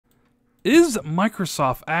Is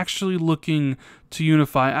Microsoft actually looking to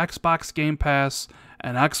unify Xbox Game Pass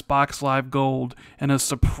and Xbox Live Gold in a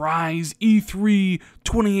surprise E3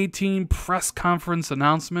 2018 press conference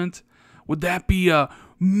announcement? Would that be a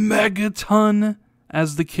megaton,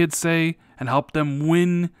 as the kids say, and help them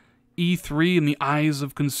win E3 in the eyes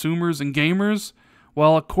of consumers and gamers?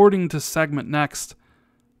 Well, according to Segment Next,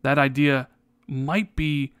 that idea might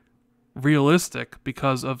be realistic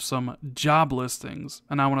because of some job listings,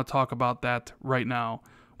 and I want to talk about that right now.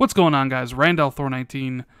 What's going on, guys? Randall Thor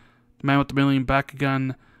 19, the man with the million, back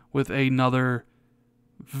again with another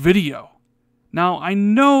video. Now, I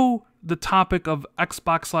know the topic of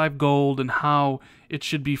Xbox Live Gold and how it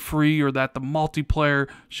should be free, or that the multiplayer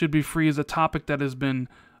should be free, is a topic that has been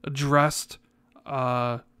addressed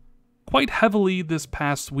quite heavily this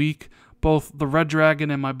past week. Both the Red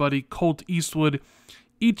Dragon and my buddy Colt Eastwood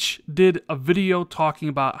each did a video talking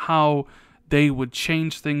about how they would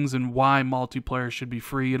change things and why multiplayer should be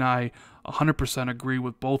free, and I 100% agree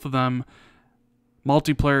with both of them.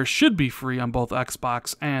 Multiplayer should be free on both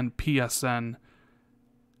Xbox and PSN,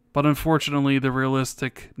 but unfortunately the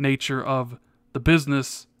realistic nature of the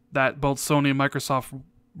business that both Sony and Microsoft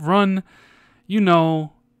run, you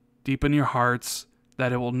know deep in your hearts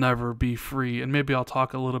that it will never be free, and maybe I'll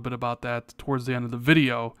talk a little bit about that towards the end of the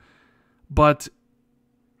video. But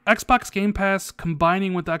Xbox Game Pass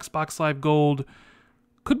combining with Xbox Live Gold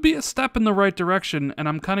could be a step in the right direction, and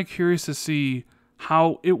I'm kind of curious to see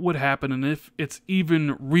how it would happen and if it's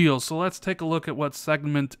even real. So let's take a look at what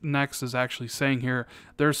Segment Next is actually saying here.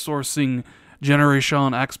 They're sourcing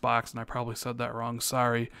Generation Xbox, and I probably said that wrong,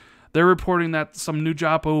 sorry. They're reporting that some new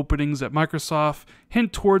job openings at Microsoft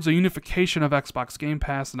hint towards a unification of Xbox Game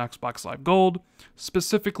Pass and Xbox Live Gold.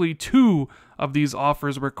 Specifically, 2 of these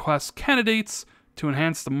offers request candidates to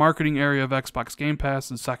enhance the marketing area of Xbox Game Pass,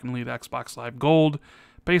 and secondly, the Xbox Live Gold.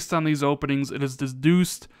 Based on these openings, it is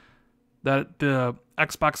deduced that the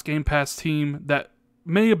Xbox Game Pass team that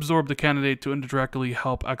may absorb the candidate to indirectly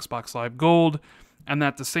help Xbox Live Gold, and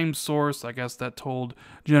that the same source, I guess, that told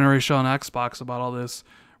Generation Xbox about all this,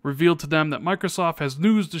 revealed to them that Microsoft has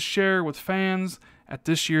news to share with fans at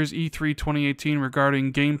this year's E3 2018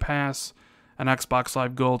 regarding Game Pass and Xbox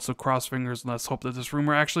Live Gold. So cross fingers and let's hope that this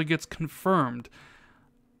rumor actually gets confirmed.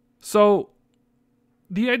 So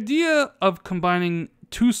the idea of combining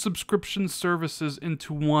 2 subscription services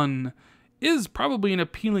into one is probably an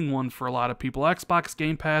appealing one for a lot of people. Xbox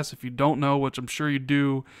Game Pass, if you don't know, which I'm sure you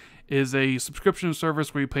do, is a subscription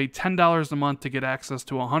service where you pay $10 a month to get access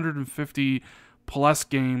to 150 plus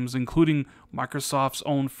games, including Microsoft's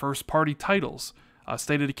own first-party titles.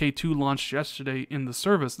 State of Decay 2 launched yesterday in the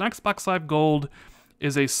service. And Xbox Live Gold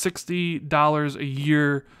is a $60 a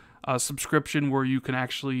year subscription where you can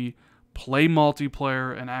actually play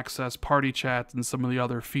multiplayer and access party chat and some of the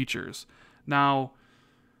other features. Now,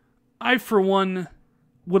 I, for one,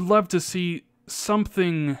 would love to see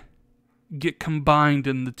something get combined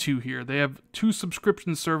in the 2 here. They have 2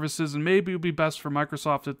 subscription services, and maybe it would be best for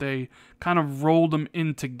Microsoft if they kind of rolled them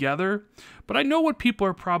in together. But I know what people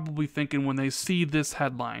are probably thinking when they see this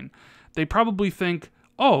headline. They probably think,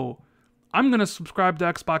 oh, I'm going to subscribe to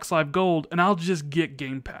Xbox Live Gold and I'll just get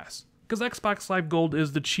Game Pass. Because Xbox Live Gold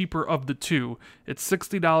is the cheaper of the 2. It's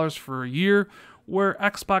 $60 for a year, where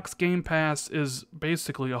Xbox Game Pass is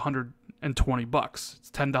basically $120.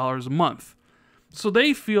 It's $10 a month. So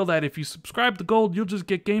they feel that if you subscribe to Gold, you'll just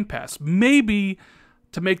get Game Pass. Maybe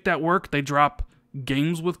to make that work, they drop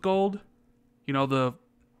games with Gold. You know, the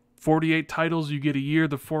 48 titles you get a year,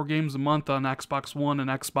 the 4 games a month on Xbox One and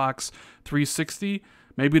Xbox 360.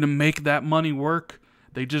 Maybe to make that money work,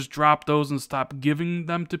 they just drop those and stop giving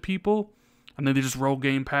them to people. And then they just roll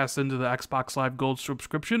Game Pass into the Xbox Live Gold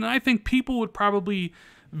subscription. And I think people would probably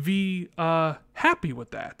be happy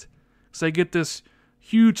with that. So they get this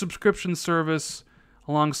huge subscription service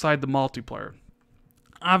alongside the multiplayer.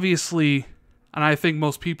 Obviously, and I think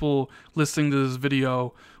most people listening to this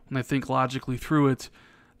video, when they think logically through it,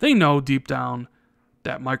 they know deep down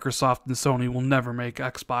that Microsoft and Sony will never make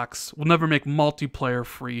multiplayer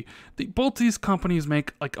free. Both these companies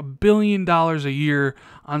make like $1 billion a year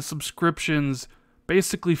on subscriptions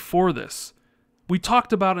basically for this. We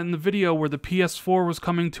talked about it in the video where the PS4 was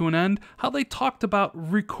coming to an end, how they talked about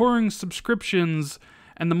recurring subscriptions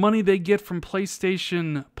and the money they get from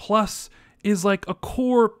PlayStation Plus is like a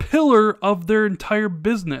core pillar of their entire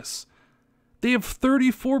business. They have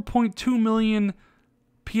 34.2 million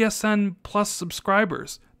PSN Plus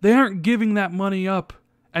subscribers. They aren't giving that money up,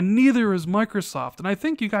 and neither is Microsoft. And I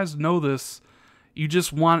think you guys know this. You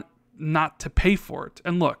just want not to pay for it.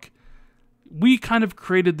 And look, we kind of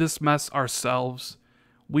created this mess ourselves.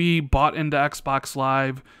 We bought into Xbox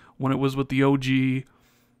Live. when it was with the OG,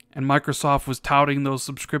 and Microsoft was touting those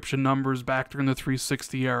subscription numbers back during the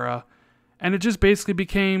 360 era. And it just basically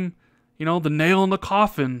became, the nail in the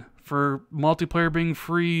coffin for multiplayer being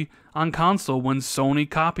free on console when Sony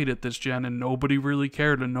copied it this gen and nobody really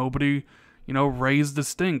cared and nobody, raised the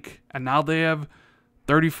stink. And now they have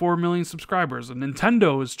 34 million subscribers and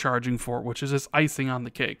Nintendo is charging for it, which is just icing on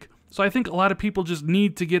the cake. So I think a lot of people just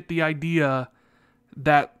need to get the idea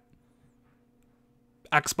that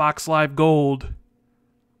Xbox Live Gold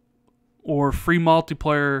or free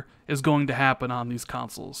multiplayer is going to happen on these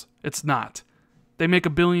consoles. It's not. They make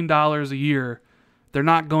 $1 billion a year. They're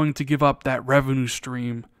not going to give up that revenue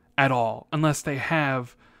stream at all unless they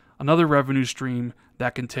have another revenue stream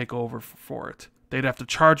that can take over for it. They'd have to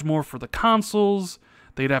charge more for the consoles.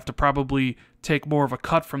 They'd have to probably take more of a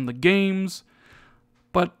cut from the games.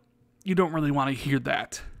 But you don't really want to hear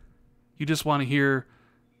that. You just want to hear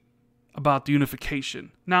about the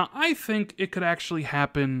unification. Now, I think it could actually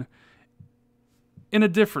happen in a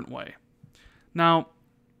different way. Now,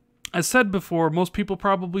 as said before, most people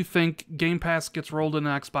probably think Game Pass gets rolled into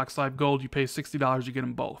Xbox Live Gold. You pay $60, you get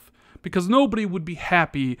them both. Because nobody would be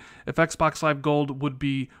happy if Xbox Live Gold would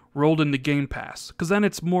be rolled into Game Pass. Because then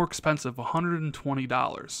it's more expensive,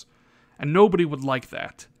 $120. And nobody would like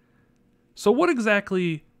that. So what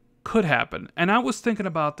exactly could happen? And I was thinking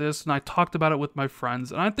about this, and I talked about it with my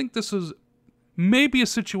friends, and I think this is maybe a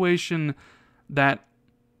situation that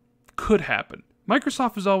could happen.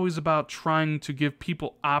 Microsoft is always about trying to give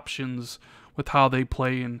people options with how they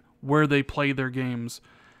play and where they play their games.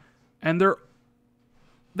 And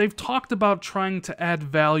they've talked about trying to add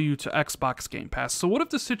value to Xbox Game Pass. So what if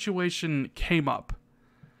the situation came up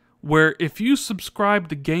where if you subscribe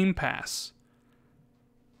to Game Pass,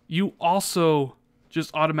 you also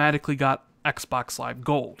just automatically got Xbox Live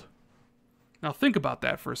Gold? Now think about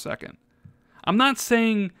that for a second. I'm not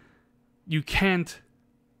saying you can't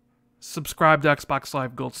subscribe to Xbox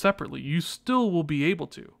Live Gold separately. You still will be able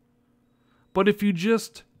to. But if you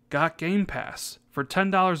just got Game Pass for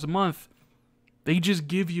 $10 a month, they just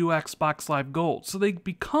give you Xbox Live Gold. So they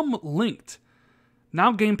become linked.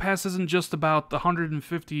 Now Game Pass isn't just about the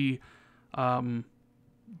 150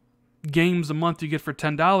 games a month you get for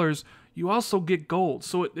 $10. You also get gold.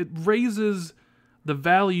 So it raises the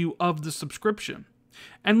value of the subscription.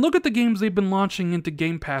 And look at the games they've been launching into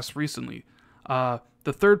Game Pass recently.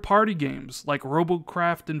 The third-party games like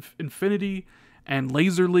Robocraft Infinity and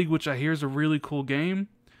Laser League, which I hear is a really cool game.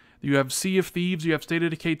 You have Sea of Thieves, you have State of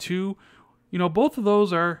Decay 2. Both of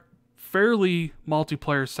those are fairly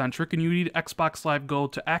multiplayer-centric, and you need Xbox Live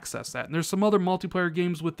Gold to access that. And there's some other multiplayer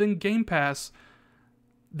games within Game Pass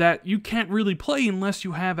that you can't really play unless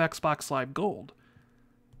you have Xbox Live Gold.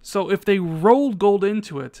 So if they rolled gold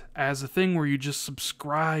into it as a thing where you just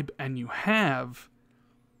subscribe and you have,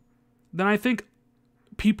 then I think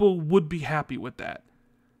people would be happy with that.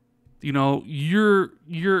 Your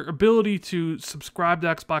ability to subscribe to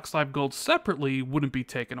Xbox Live Gold separately wouldn't be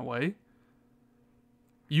taken away.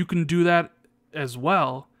 You can do that as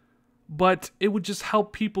well, but it would just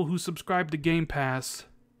help people who subscribe to Game Pass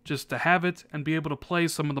just to have it and be able to play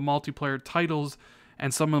some of the multiplayer titles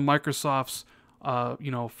and some of Microsoft's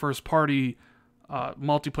first-party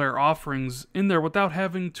multiplayer offerings in there without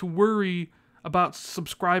having to worry about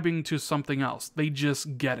subscribing to something else. They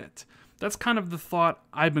just get it. That's kind of the thought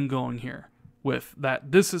I've been going here with,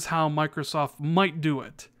 that this is how Microsoft might do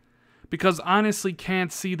it. Because honestly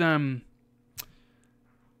can't see them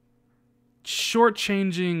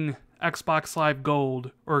shortchanging Xbox Live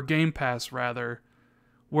Gold, or Game Pass rather,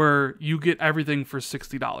 where you get everything for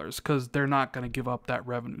 $60, because they're not going to give up that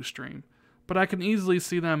revenue stream. But I can easily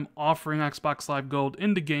see them offering Xbox Live Gold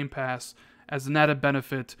into Game Pass as an added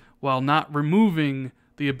benefit while not removing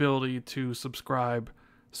the ability to subscribe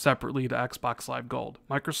separately to Xbox Live Gold.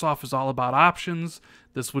 Microsoft is all about options.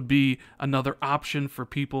 This would be another option for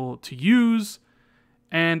people to use,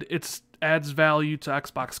 and it adds value to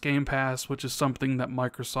Xbox Game Pass, which is something that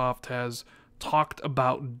Microsoft has talked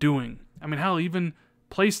about doing. I mean, hell, even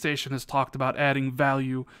PlayStation has talked about adding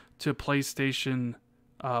value to PlayStation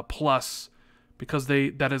Plus, because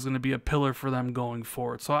that is going to be a pillar for them going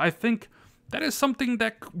forward. So I think that is something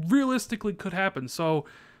that realistically could happen. So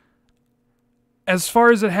as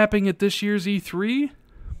far as it happening at this year's E3,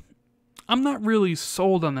 I'm not really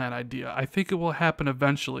sold on that idea. I think it will happen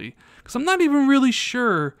eventually, because I'm not even really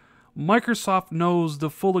sure Microsoft knows the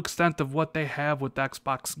full extent of what they have with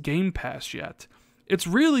Xbox Game Pass yet. It's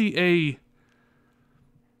really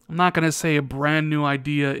I'm not going to say a brand new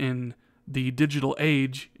idea in the digital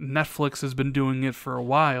age. Netflix has been doing it for a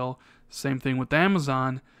while. Same thing with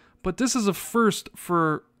Amazon. But this is a first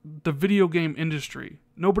for the video game industry.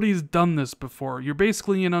 Nobody's done this before. You're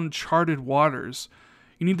basically in uncharted waters.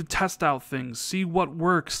 You need to test out things, see what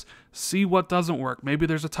works, see what doesn't work. Maybe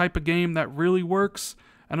there's a type of game that really works,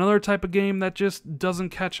 another type of game that just doesn't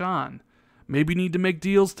catch on. Maybe you need to make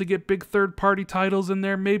deals to get big third-party titles in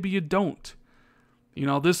there. Maybe you don't. You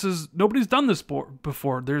know, nobody's done this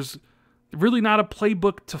before. There's really not a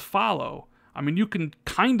playbook to follow. I mean, you can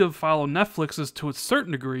kind of follow Netflix's to a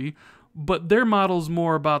certain degree, but their model's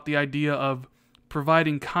more about the idea of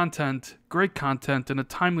providing content, great content, in a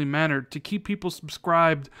timely manner to keep people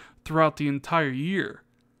subscribed throughout the entire year.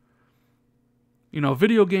 You know,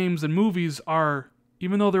 video games and movies are,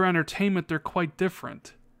 even though they're entertainment, they're quite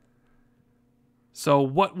different. So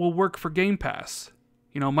what will work for Game Pass?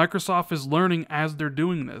 You know, Microsoft is learning as they're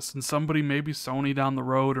doing this, and somebody, maybe Sony down the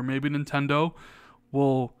road, or maybe Nintendo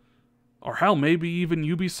will, or hell, maybe even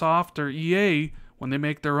Ubisoft or EA, when they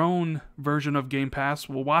make their own version of Game Pass,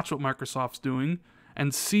 will watch what Microsoft's doing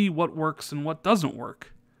and see what works and what doesn't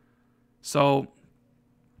work. So,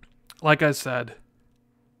 like I said,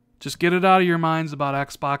 just get it out of your minds about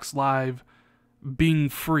Xbox Live being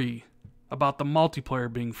free, about the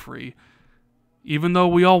multiplayer being free. Even though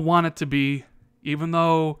we all want it to be, even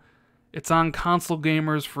though it's on console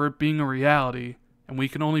gamers for it being a reality, and we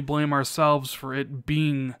can only blame ourselves for it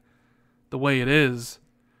being the way it is,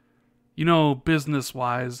 you know,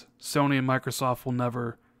 business-wise, Sony and Microsoft will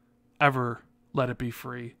never, ever let it be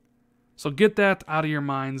free. So get that out of your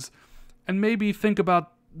minds, and maybe think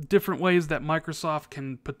about different ways that Microsoft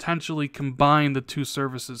can potentially combine the two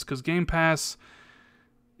services, because Game Pass,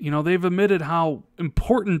 you know, they've admitted how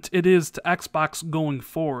important it is to Xbox going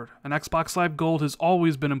forward, and Xbox Live Gold has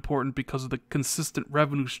always been important because of the consistent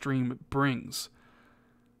revenue stream it brings.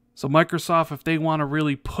 So Microsoft, if they want to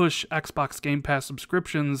really push Xbox Game Pass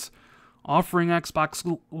subscriptions, offering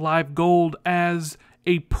Xbox Live Gold as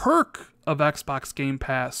a perk of Xbox Game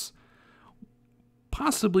Pass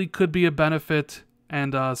possibly could be a benefit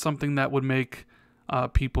and something that would make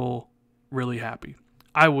people really happy.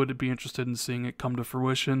 I would be interested in seeing it come to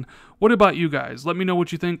fruition. What about you guys? Let me know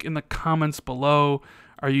what you think in the comments below.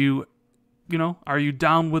 Are you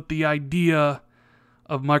down with the idea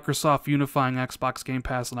of Microsoft unifying Xbox Game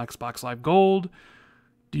Pass and Xbox Live Gold?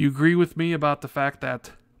 Do you agree with me about the fact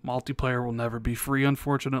that multiplayer will never be free,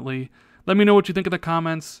 unfortunately? Let me know what you think in the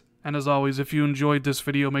comments. And as always, if you enjoyed this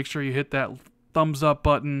video, make sure you hit that thumbs up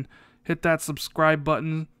button, hit that subscribe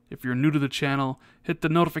button. If you're new to the channel, hit the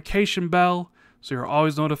notification bell so you're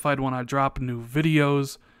always notified when I drop new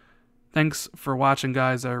videos. Thanks for watching,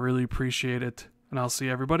 guys. I really appreciate it. And I'll see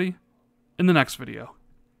everybody in the next video.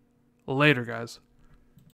 Later, guys.